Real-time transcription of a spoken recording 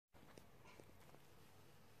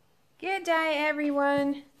Good day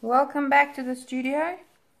everyone, welcome back to the studio.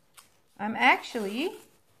 I'm actually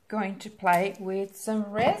going to play with some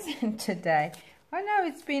resin today. I know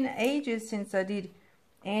it's been ages since I did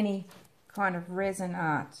any kind of resin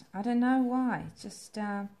art. I don't know why, I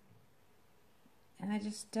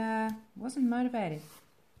just wasn't motivated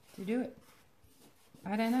to do it.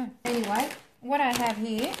 I don't know. Anyway, what I have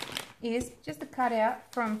here is just a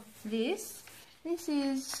cutout from this. This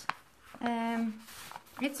is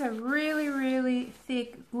it's a really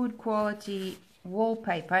thick, good quality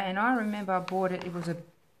wallpaper, and I remember I bought it. It was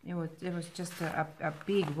just a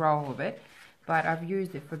big roll of it, but I've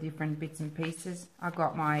used it for different bits and pieces. I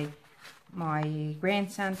got my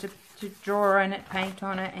grandson to draw on it, paint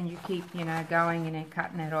on it, and you keep, you know, going and then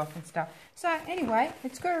cutting it off and stuff. So anyway,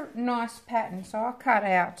 it's got a nice pattern, so I'll cut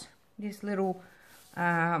out this little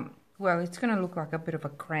well, it's going to look like a bit of a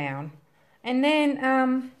crown. And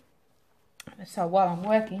then so while I'm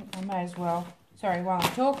working, I may as well, while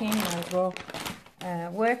I'm talking, I may as well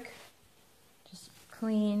work, just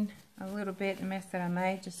clean a little bit the mess that I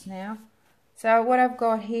made just now. So what I've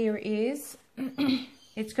got here is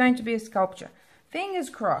it's going to be a sculpture. Fingers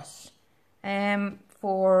crossed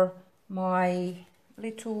for my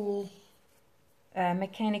little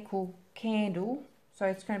mechanical candle. So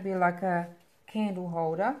it's going to be like a candle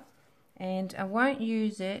holder, and I won't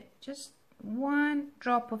use it, just one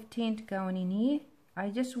drop of tint going in here. I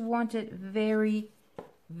just want it very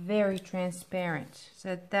transparent.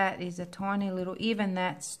 So that is a tiny little, even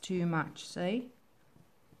that's too much, see?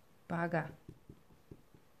 Bugger.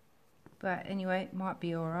 But anyway, it might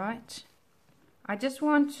be alright. I just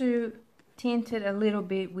want to tint it a little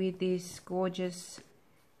bit with this gorgeous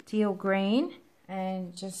teal green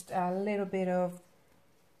and just a little bit of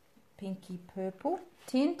pinky purple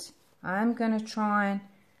tint. I'm going to try and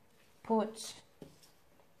put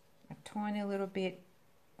a tiny little bit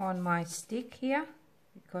on my stick here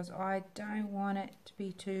because I don't want it to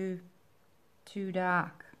be too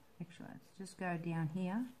dark. Actually, let's just go down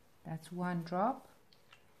here. That's one drop.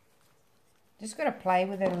 Just got to play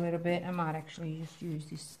with it a little bit. I might actually just use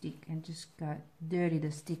this stick and just go dirty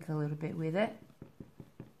the stick a little bit with it.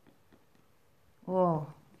 Oh,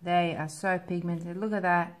 they are so pigmented. Look at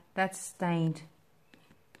that. That's stained.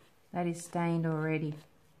 That is stained already.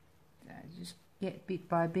 Just get bit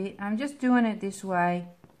by bit. I'm just doing it this way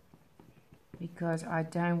because I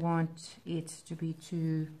don't want it to be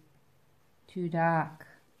too dark.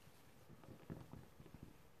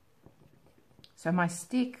 So my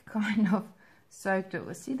stick kind of soaked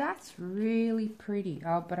it. See, that's really pretty.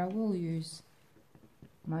 Oh, but I will use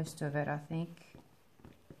most of it, I think.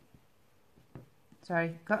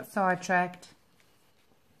 Sorry, got sidetracked.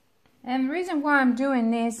 And the reason why I'm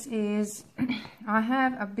doing this is I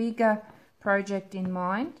have a bigger project in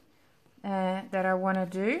mind that I want to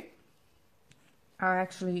do. I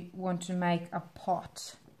actually want to make a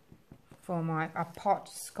pot for a pot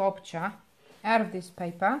sculpture out of this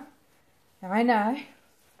paper. I know,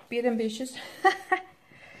 a bit ambitious.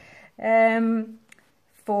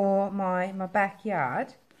 For my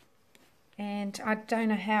backyard, and I don't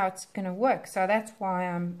know how it's going to work, so that's why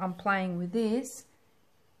I'm playing with this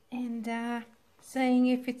and seeing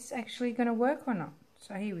if it's actually going to work or not.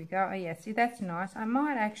 So here we go. Oh yeah, see, that's nice. I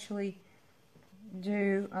might actually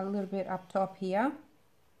do a little bit up top here.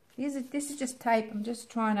 This is just tape. I'm just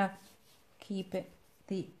trying to keep it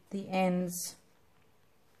the ends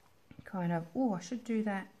kind of. Oh, I should do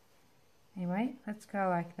that. Anyway, let's go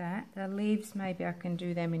like that. The leaves, maybe I can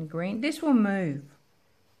do them in green. This will move.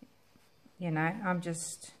 You know, I'm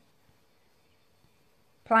just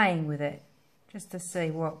playing with it just to see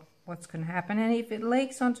what's going to happen. And if it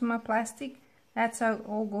leaks onto my plastic, that's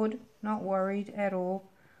all good. Not worried at all.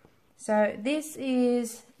 So this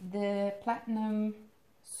is the Platinum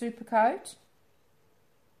Super Coat.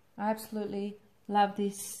 I absolutely love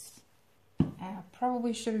this. I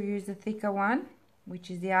probably should have used a thicker one, which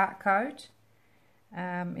is the art coat.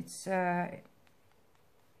 It's a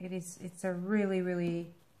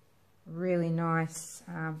really nice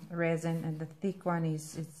resin, and the thick one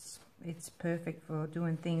it's perfect for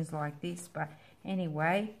doing things like this. But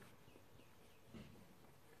anyway,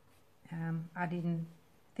 I didn't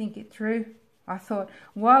think it through. I thought,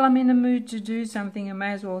 while I'm in the mood to do something, I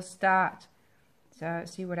may as well start. So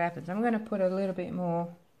see what happens. I'm going to put a little bit more,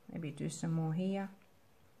 maybe do some more here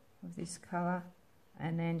of this color,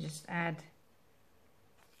 and then just add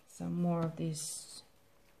some more of this,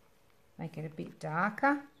 make it a bit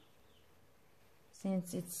darker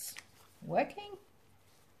since it's working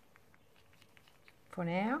for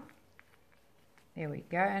now. There we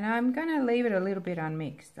go. And I'm going to leave it a little bit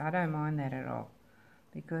unmixed. I don't mind that at all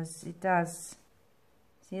because it does,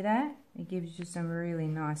 See that? It gives you some really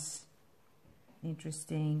nice,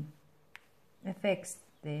 interesting effects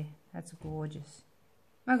there. That's gorgeous.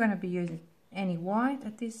 I'm not going to be using any white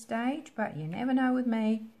at this stage, but you never know with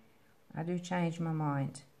me. I do change my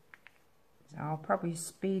mind. So I'll probably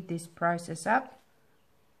speed this process up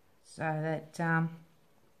so that,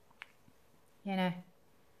 you know,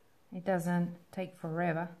 it doesn't take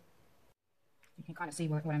forever. You can kind of see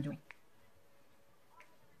what I'm doing.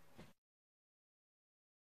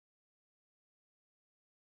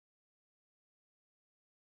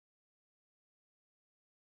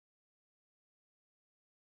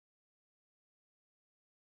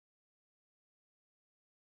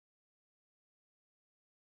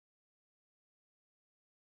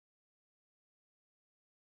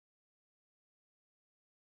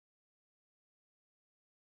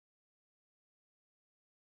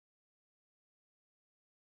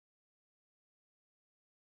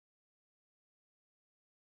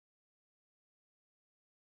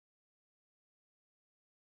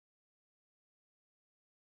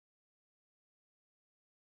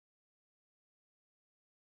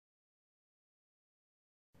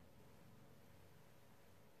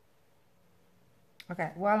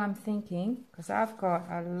 Okay, while I'm thinking, because I've got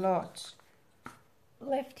a lot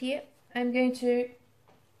left here, I'm going to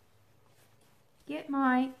get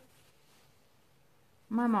my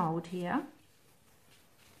mold here.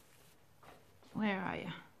 Where are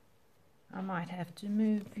you? I might have to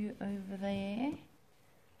move you over there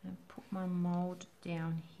and put my mold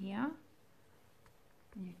down here.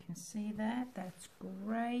 You can see that, that's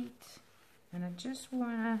great. And I just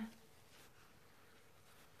want to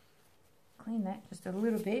clean that just a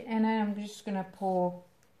little bit, and then I'm just going to pour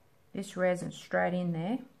this resin straight in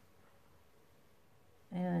there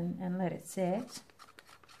and let it set.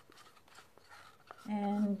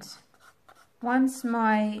 And once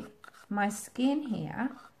my skin here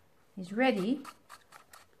is ready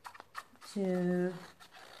to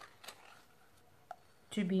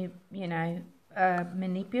be, you know,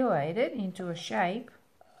 manipulated into a shape,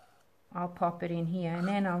 I'll pop it in here, and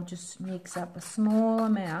then I'll just mix up a small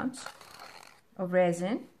amount of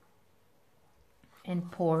resin and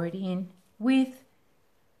pour it in with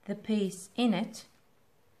the piece in it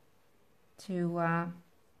to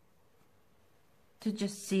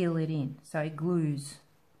just seal it in so it glues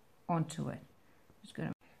onto it. Just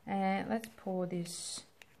gonna let's pour this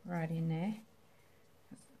right in there,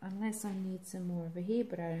 unless I need some more over here,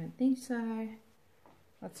 but I don't think so.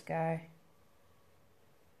 Let's go.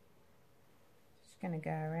 Just gonna go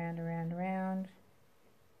around, around, around.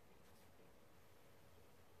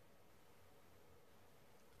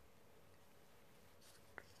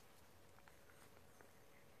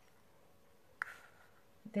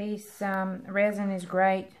 This resin is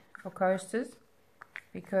great for coasters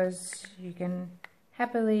because you can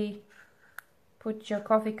happily put your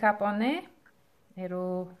coffee cup on there.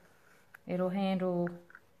 It'll handle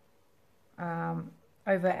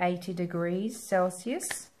over 80 degrees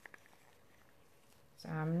Celsius. So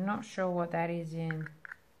I'm not sure what that is in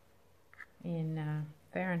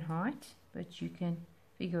Fahrenheit, but you can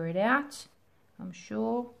figure it out, I'm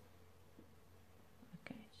sure.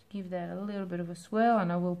 Give that a little bit of a swirl,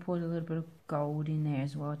 and I will put a little bit of gold in there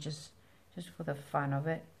as well, just for the fun of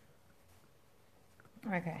it.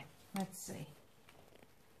 Okay, let's see.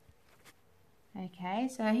 Okay,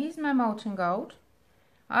 so here's my molten gold.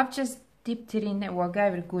 I've just dipped it in there. Well, I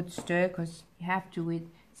gave it a good stir because you have to with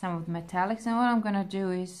some of the metallics. And what I'm going to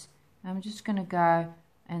do is I'm just going to go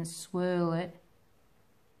and swirl it.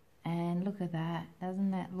 And look at that.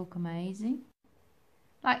 Doesn't that look amazing?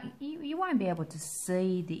 Like, you won't be able to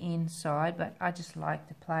see the inside, but I just like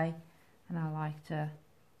to play, and I like to,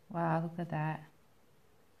 wow, look at that.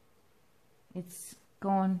 It's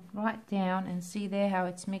gone right down, and see there how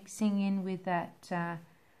it's mixing in with that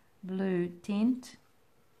blue tint.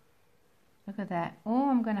 Look at that.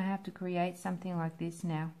 Oh, I'm going to have to create something like this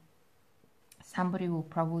now. Somebody will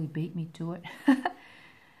probably beat me to it.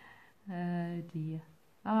 Oh dear.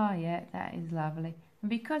 Oh yeah, that is lovely. And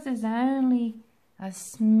because there's only a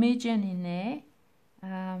smidgen in there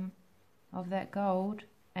of that gold,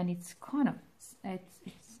 and it's kind of it's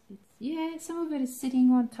yeah, some of it is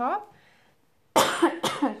sitting on top.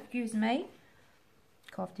 Excuse me,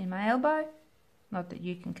 coughed in my elbow. Not that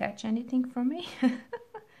you can catch anything from me.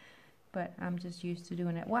 But I'm just used to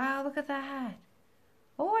doing it. Wow, look at that.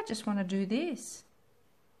 Oh, I just want to do this.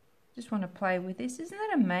 Just want to play with this. Isn't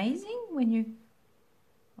that amazing when you,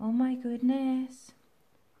 oh my goodness.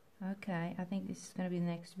 Okay, I think this is going to be the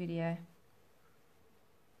next video.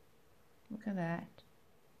 Look at that.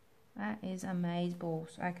 That is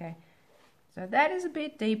amazeballs. Okay, So that is a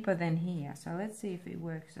bit deeper than here. So let's see if it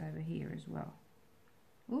works over here as well.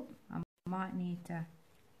 Oop, I might need to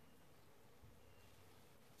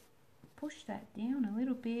push that down a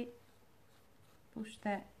little bit. Push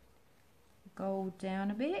that gold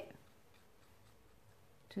down a bit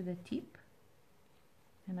to the tip.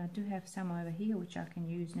 And I do have some over here which I can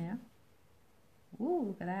use now. Ooh,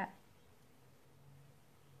 look at that.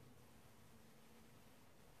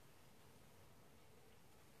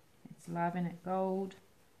 It's loving it. Gold.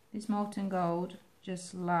 This molten gold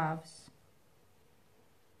just loves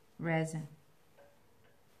resin.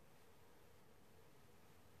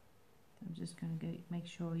 I'm just going to make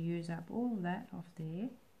sure I use up all of that off there.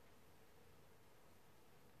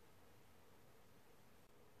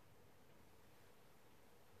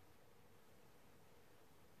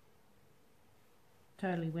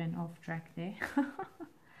 Totally went off track there.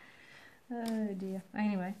 Oh dear.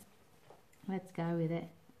 Anyway, let's go with it.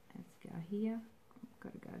 Let's go here. I've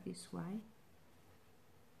got to go this way.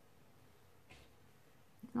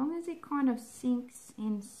 As long as it kind of sinks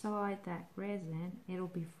inside that resin, it'll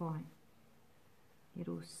be fine.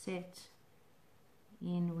 It'll set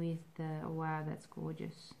in with the, oh wow, that's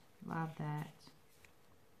gorgeous. Love that.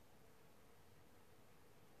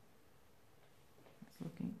 It's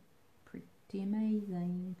looking pretty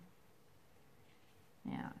amazing.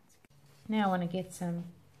 Now I want to get some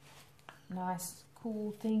nice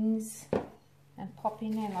cool things and pop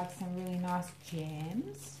in there, like some really nice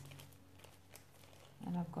gems.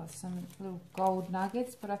 And I've got some little gold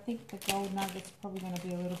nuggets, but I think the gold nuggets are probably going to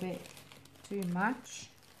be a little bit too much.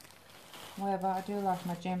 However, I do like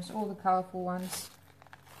my gems, all the colourful ones,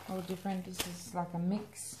 all different. This is like a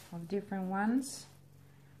mix of different ones.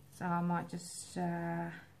 So I might just,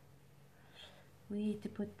 where to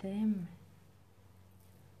put them?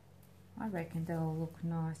 I reckon they'll look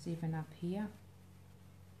nice even up here.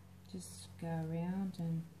 Just go around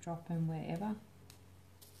and drop them wherever.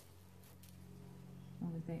 As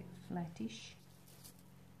long as they're flattish.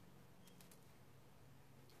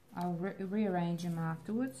 I'll rearrange them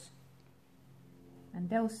afterwards, and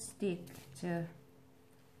they'll stick to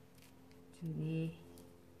the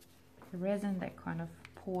resin that kind of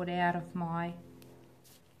poured out of my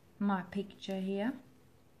picture here.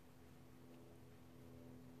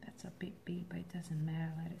 That's a bit big, but it doesn't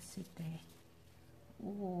matter. Let it sit there.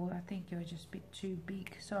 Oh, I think you're just a bit too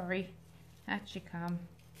big. Sorry. Out you come.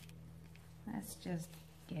 Let's just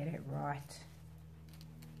get it right.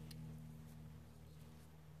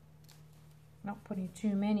 Not putting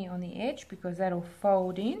too many on the edge because that'll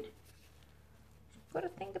fold in. You've got to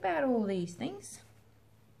think about all these things.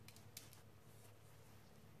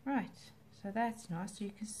 Right, so that's nice. So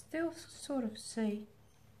you can still sort of see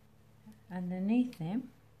underneath them,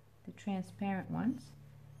 the transparent ones,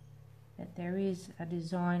 that there is a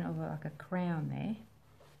design of like a crown there.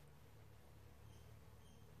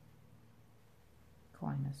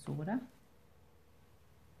 Kind of, sort of.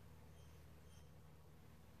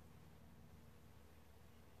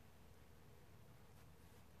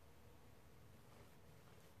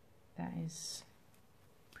 That is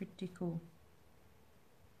pretty cool.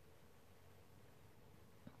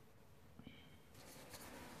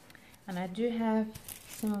 And I do have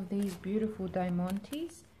some of these beautiful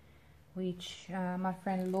diamantes, which my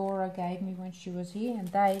friend Laura gave me when she was here, and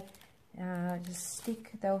they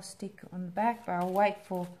they'll stick on the back, but I'll wait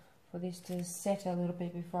for this to set a little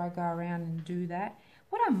bit before I go around and do that.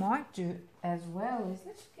 What I might do as well is,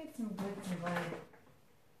 let's get some glitz and glam.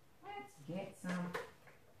 Let's get some.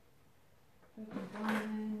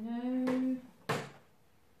 No.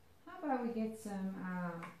 How about we get some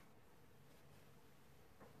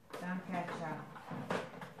sun catcher?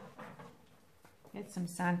 Get some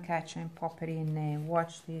sun catcher and pop it in there.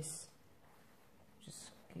 Watch this.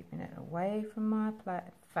 Just keeping it away from my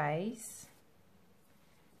face.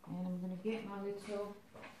 And I'm going to get my little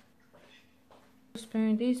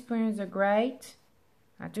spoon. These spoons are great.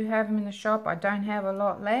 I do have them in the shop. I don't have a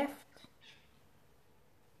lot left.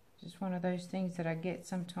 Just one of those things that I get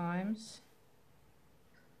sometimes.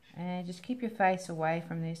 And just keep your face away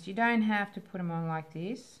from this. You don't have to put them on like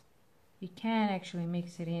this. You can actually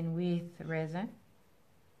mix it in with the resin,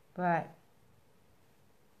 but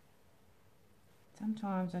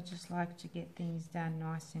sometimes I just like to get things done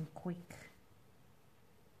nice and quick.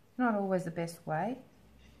 Not always the best way,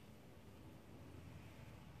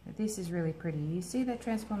 but this is really pretty. You see that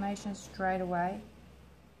transformation straight away?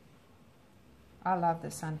 I love the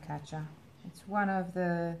sun catcher. It's one of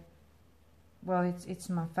the, well, it's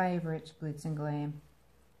my favorite glitz and glam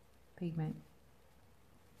pigment,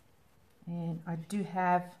 and I do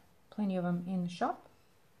have plenty of them in the shop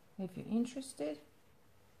if you're interested.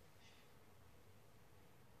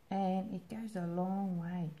 goes a long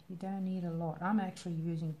way. You don't need a lot. I'm actually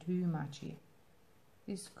using too much here.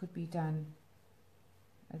 This could be done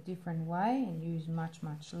a different way and use much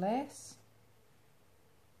less.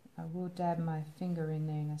 I will dab my finger in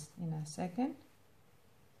there in a second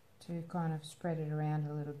to kind of spread it around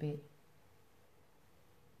a little bit.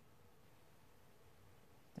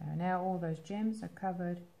 So now all those gems are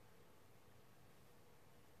covered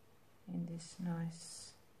in this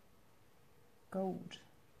nice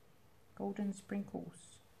golden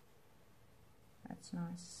sprinkles. That's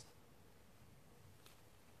nice.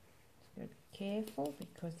 Just gotta be careful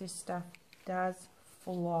because this stuff does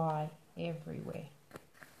fly everywhere.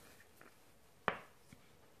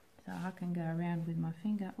 So I can go around with my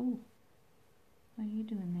finger. Oh, what are you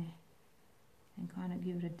doing there? And kind of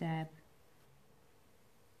give it a dab.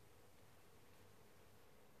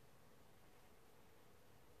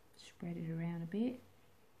 Spread it around a bit.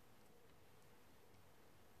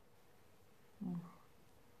 Oh,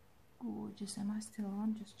 gorgeous. Am I still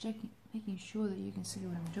on? Just checking, making sure that you can see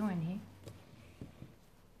what I'm doing here.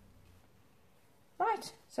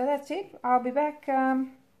 Right, so that's it. I'll be back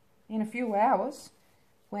in a few hours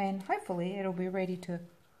when hopefully it'll be ready to,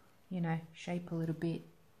 you know, shape a little bit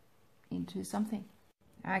into something.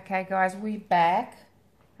 Okay guys, we're back.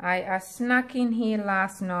 I snuck in here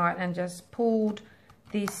last night and just pulled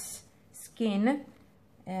this skin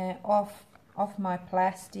off my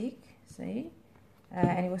plastic, see,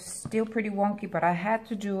 and it was still pretty wonky, but I had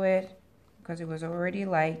to do it because it was already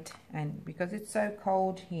late and because it's so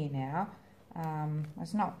cold here now.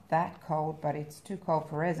 It's not that cold, but it's too cold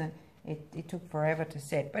for resin. It took forever to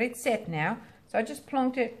set, but it's set now. So I just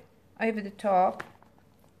plonked it over the top.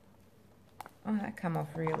 Oh, that come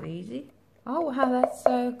off real easy. Oh wow, that's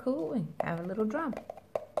so cool. And have a little drum.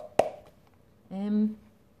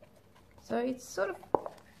 So it's sort of,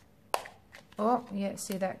 oh yeah,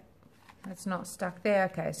 see that's not stuck there.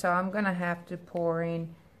 Okay, so I'm gonna have to pour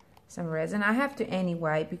in some resin. I have to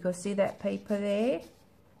anyway because see that paper there?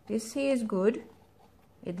 This here is good.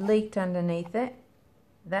 It leaked underneath it.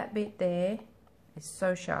 That bit there is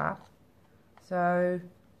so sharp. So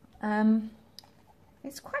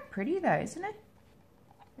it's quite pretty though, isn't it?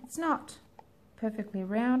 It's not perfectly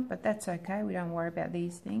round, but that's okay. We don't worry about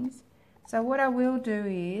these things. So what I will do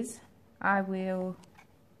is I will,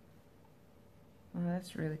 oh,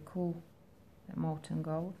 that's really cool, that molten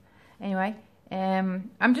gold. Anyway,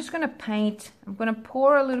 I'm just going to paint. I'm going to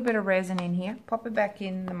pour a little bit of resin in here, pop it back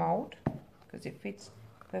in the mold because it fits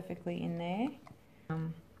perfectly in there.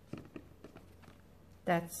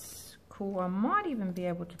 That's cool. I might even be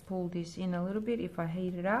able to pull this in a little bit if I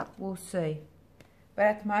heat it up. We'll see. But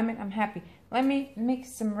at the moment, I'm happy. Let me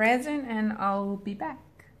mix some resin and I'll be back.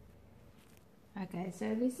 Okay,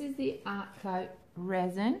 so this is the Art Coat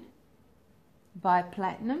resin by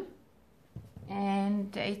Platinum.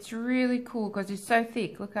 And it's really cool because it's so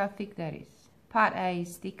thick. Look how thick that is. Part A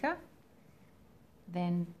is thicker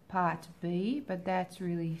than part B, but that's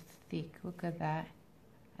really thick. Look at that.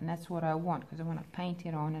 And that's what I want because I want to paint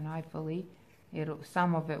it on and hopefully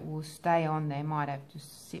some of it will stay on there. Might have to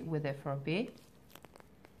sit with it for a bit.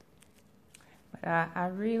 But I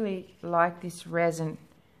really like this resin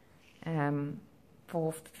for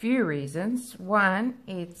a few reasons. One,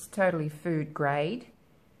 it's totally food grade.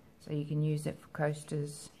 So you can use it for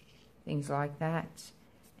coasters, things like that.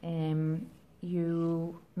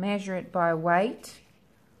 You measure it by weight.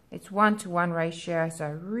 It's 1-to-1 ratio, so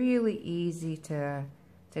really easy to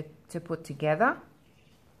put together.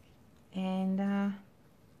 And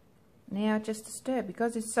now just to stir,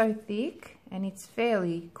 because it's so thick and it's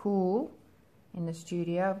fairly cool in the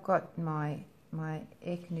studio. I've got my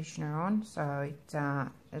air conditioner on, so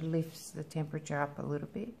it lifts the temperature up a little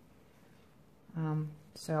bit.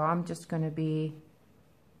 So I'm just going to be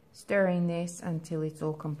stirring this until it's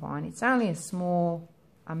all combined. It's only a small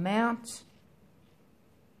amount,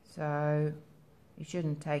 so it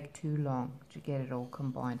shouldn't take too long to get it all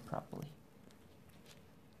combined properly.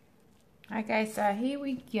 Okay, so here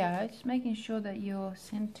we go. Just making sure that you're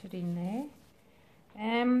centered in there.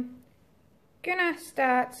 Gonna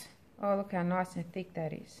start. Oh, look how nice and thick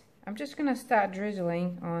that is. I'm just gonna start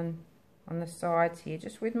drizzling on the sides here,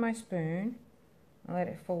 just with my spoon. I'll let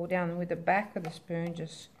it fall down with the back of the spoon.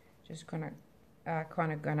 Just gonna, oh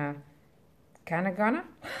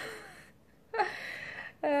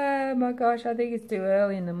my gosh, I think it's too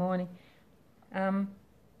early in the morning. I'm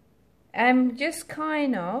just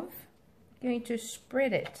kind of going to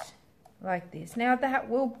spread it like this. Now that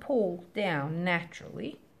will pull down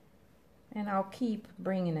naturally, and I'll keep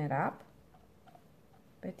bringing it up.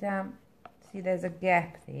 But see, there's a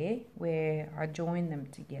gap there where I join them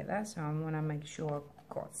together, so I want to make sure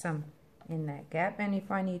I've got some in that gap, and if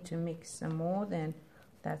I need to mix some more, then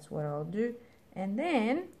that's what I'll do. And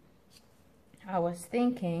then I was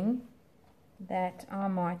thinking that I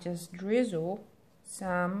might just drizzle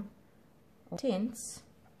some tints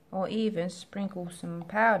or even sprinkle some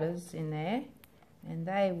powders in there, and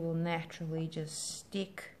they will naturally just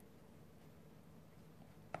stick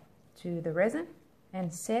to the resin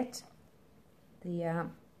and set. The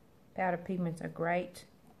powder pigments are great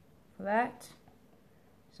for that.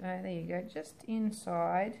 So there you go, just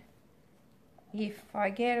inside. If I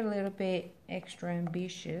get a little bit extra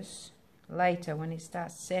ambitious later when it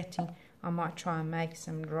starts setting, I might try and make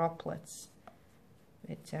some droplets,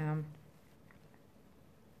 but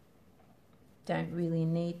don't really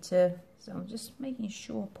need to. So I'm just making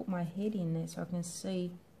sure I put my head in there so I can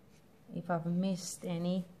see if I've missed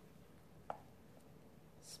any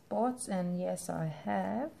spots, and yes, I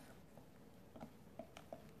have.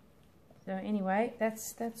 So anyway,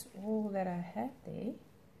 that's all that I have there,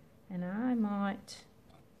 and I might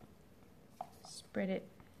spread it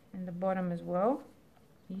in the bottom as well.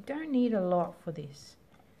 You don't need a lot for this.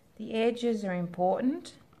 The edges are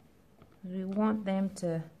important. We want them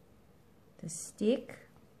to stick.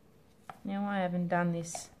 Now I haven't done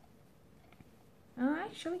this. Oh,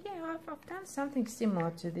 actually, yeah, I've done something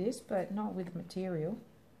similar to this, but not with material.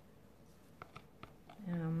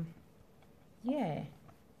 Yeah,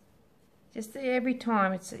 just every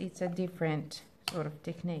time it's a different sort of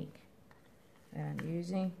technique that I'm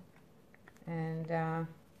using, and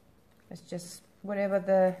it's just whatever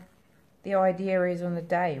the idea is on the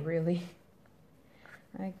day, really.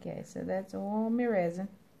 Okay, so that's all my resin.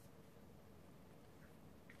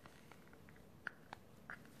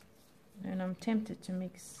 And I'm tempted to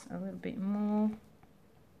mix a little bit more,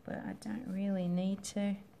 but I don't really need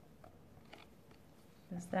to,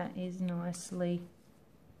 because that is nicely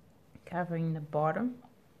covering the bottom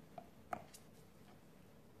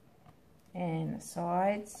and the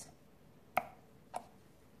sides.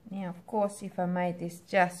 Now, of course, if I made this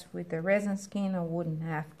just with the resin skin, I wouldn't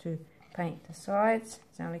have to paint the sides.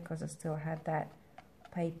 It's only because I still had that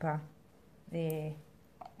paper there,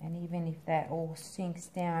 and even if that all sinks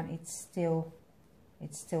down, it's still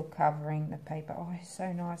covering the paper. Oh, it's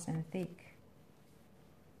so nice and thick.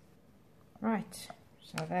 Right,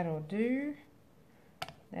 so that'll do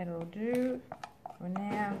for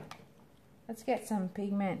now. Let's get some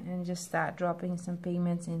pigment and just start dropping some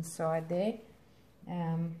pigments inside there.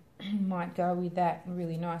 Might go with that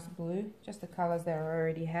really nice blue, just the colors that I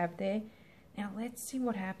already have there. Now let's see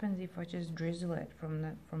what happens if I just drizzle it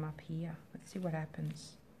from up here. Let's see what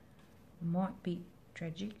happens. Might be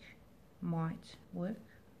tragic, might work,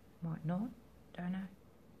 might not, don't know.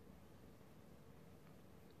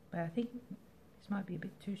 But I think this might be a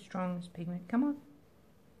bit too strong, this pigment. Come on,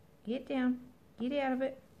 get down, get out of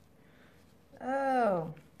it.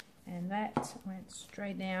 Oh, and that went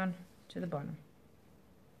straight down to the bottom.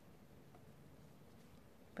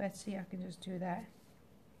 But see, I can just do that.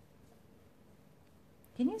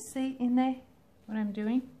 Can you see in there what I'm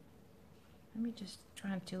doing? Let me just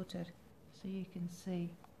try and tilt it so you can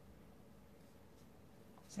see.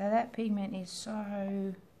 So that pigment is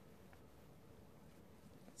so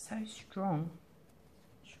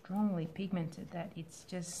strongly pigmented that it's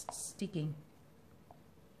just sticking.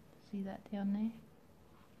 See that down there?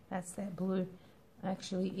 That's that blue.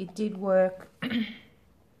 Actually, it did work.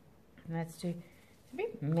 That's too. It's a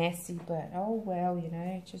bit messy, but oh well, you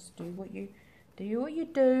know, just do what you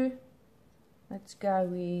do. Let's go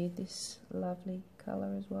with this lovely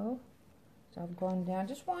color as well. So I've gone down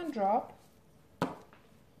just one drop,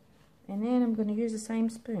 and then I'm going to use the same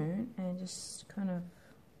spoon and just kind of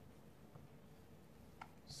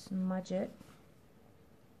smudge it.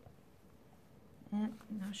 And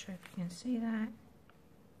I'm not sure if you can see that.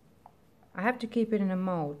 I have to keep it in a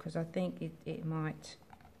mold because I think it might.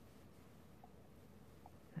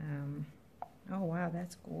 Oh wow,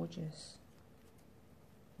 that's gorgeous.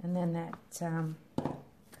 And then that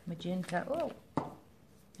magenta, oh,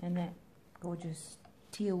 and that gorgeous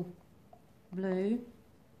teal blue,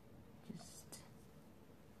 just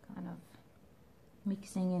kind of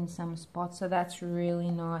mixing in some spots. So that's really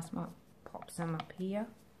nice. Might pop some up here.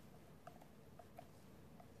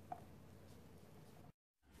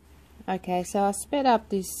 Okay, so I sped up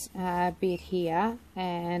this bit here,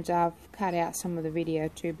 and I've cut out some of the video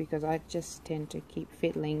too because I just tend to keep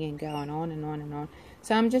fiddling and going on and on and on.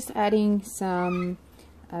 So I'm just adding some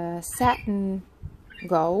satin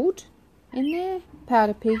gold in there,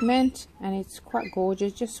 powder pigment, and it's quite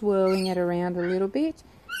gorgeous, just swirling it around a little bit.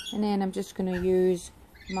 And then I'm just going to use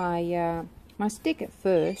my my stick at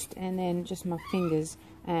first, and then just my fingers,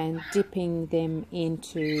 and dipping them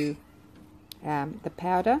into the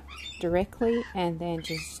powder directly, and then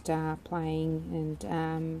just playing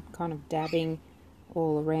and kind of dabbing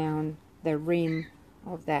all around the rim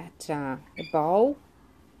of that the bowl.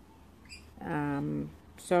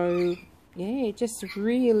 So yeah, it just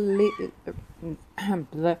really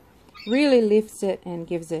really lifts it and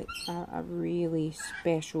gives it a really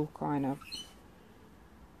special kind of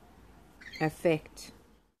effect.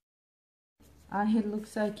 Oh, it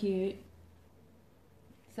looks so cute.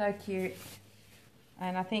 So cute.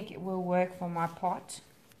 And I think it will work for my pot.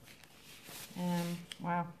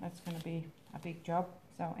 Wow, that's going to be a big job.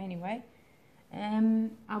 So anyway,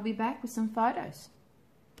 I'll be back with some photos.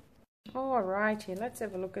 Alrighty, let's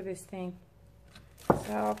have a look at this thing.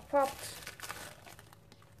 So I've popped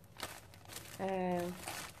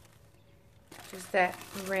just that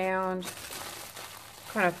round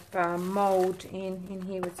kind of mold in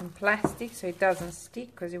here with some plastic so it doesn't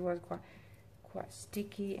stick, because it was quite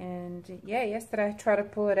sticky. And yeah, yesterday I tried to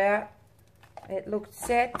pull it out, it looked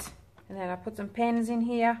set, and then I put some pens in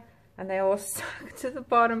here and they all stuck to the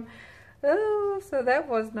bottom. Oh, so that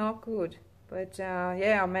was not good. But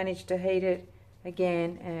yeah, I managed to heat it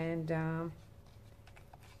again and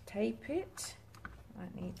tape it.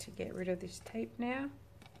 I need to get rid of this tape now.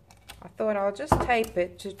 I thought I'll just tape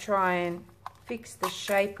it to try and fix the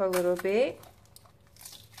shape a little bit.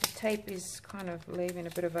 The tape is kind of leaving a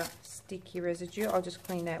bit of a sticky residue. I'll just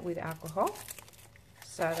clean that with alcohol,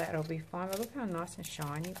 so that'll be fine. But look how nice and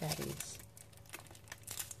shiny that is.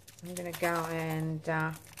 I'm going to go and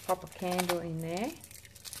pop a candle in there,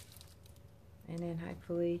 and then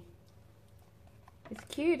hopefully, it's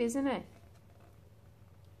cute, isn't it?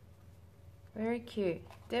 Very cute.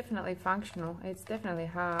 Definitely functional. It's definitely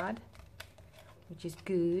hard, which is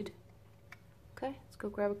good. Okay, let's go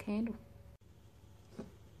grab a candle.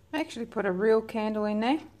 I actually put a real candle in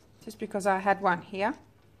there just because I had one here.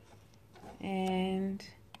 And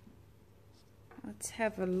let's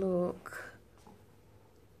have a look.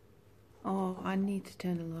 Oh, I need to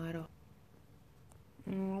turn the light off.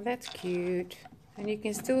 Oh, that's cute. And you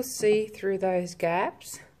can still see through those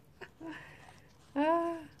gaps.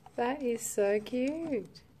 Ah, that is so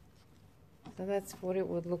cute. So that's what it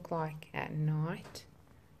would look like at night.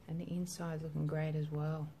 And the inside's looking great as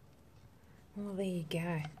well. Well, there you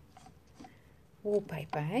go.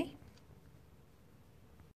 Wallpaper, eh?